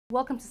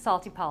Welcome to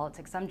Salty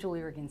Politics. I'm Julie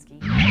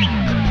Roginsky.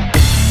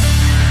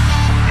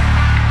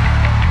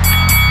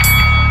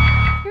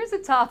 Here's a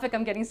topic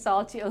I'm getting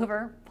salty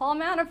over. Paul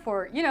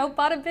Manafort,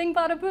 bada bing,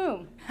 bada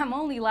boom. I'm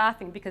only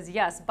laughing because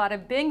yes,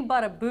 bada bing,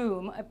 bada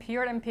boom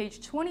appeared on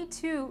page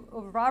 22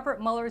 of Robert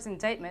Mueller's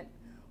indictment,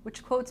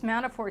 which quotes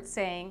Manafort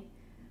saying,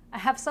 "I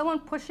have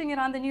someone pushing it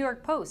on the New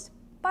York Post.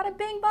 Bada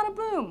bing, bada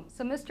boom."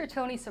 So Mr.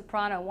 Tony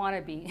Soprano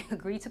wannabe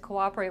agreed to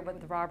cooperate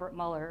with Robert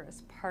Mueller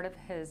as part of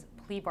his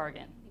plea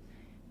bargain,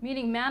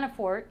 meaning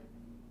Manafort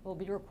will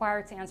be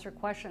required to answer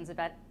questions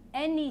about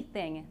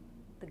anything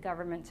the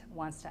government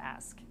wants to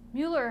ask.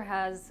 Mueller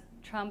has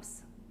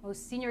Trump's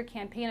most senior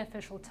campaign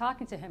official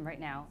talking to him right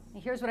now.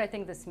 And here's what I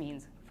think this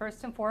means.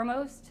 First and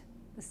foremost,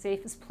 the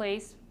safest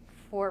place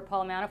for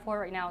Paul Manafort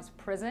right now is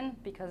prison,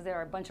 because there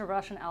are a bunch of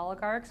Russian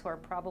oligarchs who are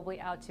probably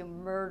out to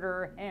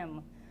murder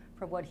him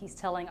for what he's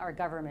telling our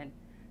government.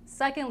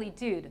 Secondly,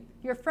 dude,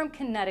 you're from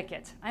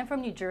Connecticut. I'm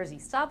from New Jersey.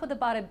 Stop with the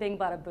bada bing,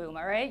 bada boom,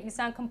 all right? You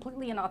sound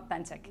completely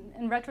inauthentic.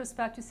 In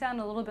retrospect, you sound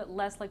a little bit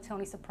less like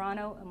Tony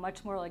Soprano and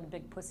much more like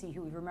Big Pussy,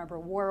 who we remember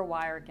wore a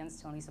wire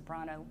against Tony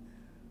Soprano,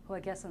 who I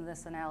guess in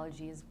this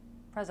analogy is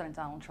President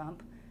Donald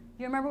Trump.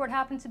 You remember what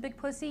happened to Big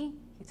Pussy?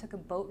 He took a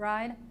boat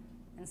ride,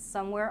 and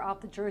somewhere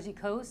off the Jersey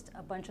coast,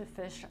 a bunch of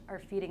fish are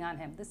feeding on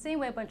him. The same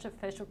way a bunch of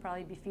fish would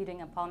probably be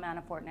feeding on Paul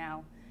Manafort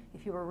now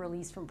if he were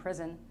released from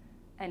prison,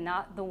 and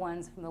not the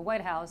ones from the White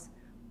House,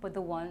 but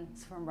the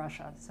ones from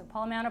Russia. So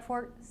Paul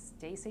Manafort,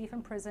 stay safe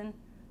in prison.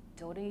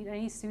 Don't eat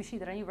any sushi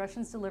that any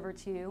Russians deliver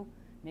to you.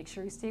 Make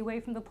sure you stay away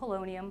from the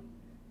polonium.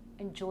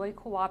 Enjoy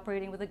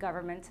cooperating with the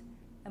government.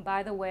 And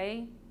by the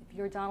way, if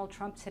you're Donald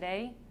Trump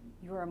today,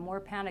 you are more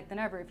panicked than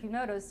ever. If you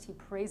noticed, he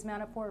praised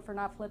Manafort for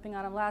not flipping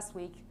on him last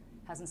week,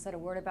 hasn't said a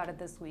word about it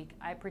this week.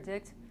 I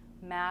predict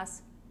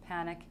mass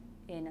panic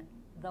in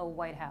the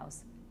White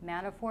House.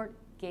 Manafort,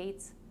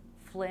 Gates,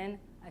 Flynn,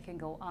 I can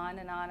go on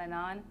and on and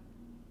on.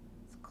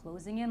 It's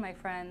closing in, my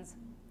friends.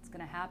 It's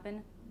gonna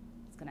happen.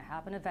 It's gonna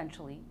happen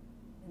eventually.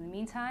 In the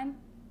meantime,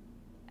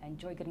 I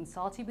enjoy getting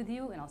salty with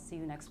you, and I'll see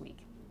you next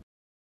week.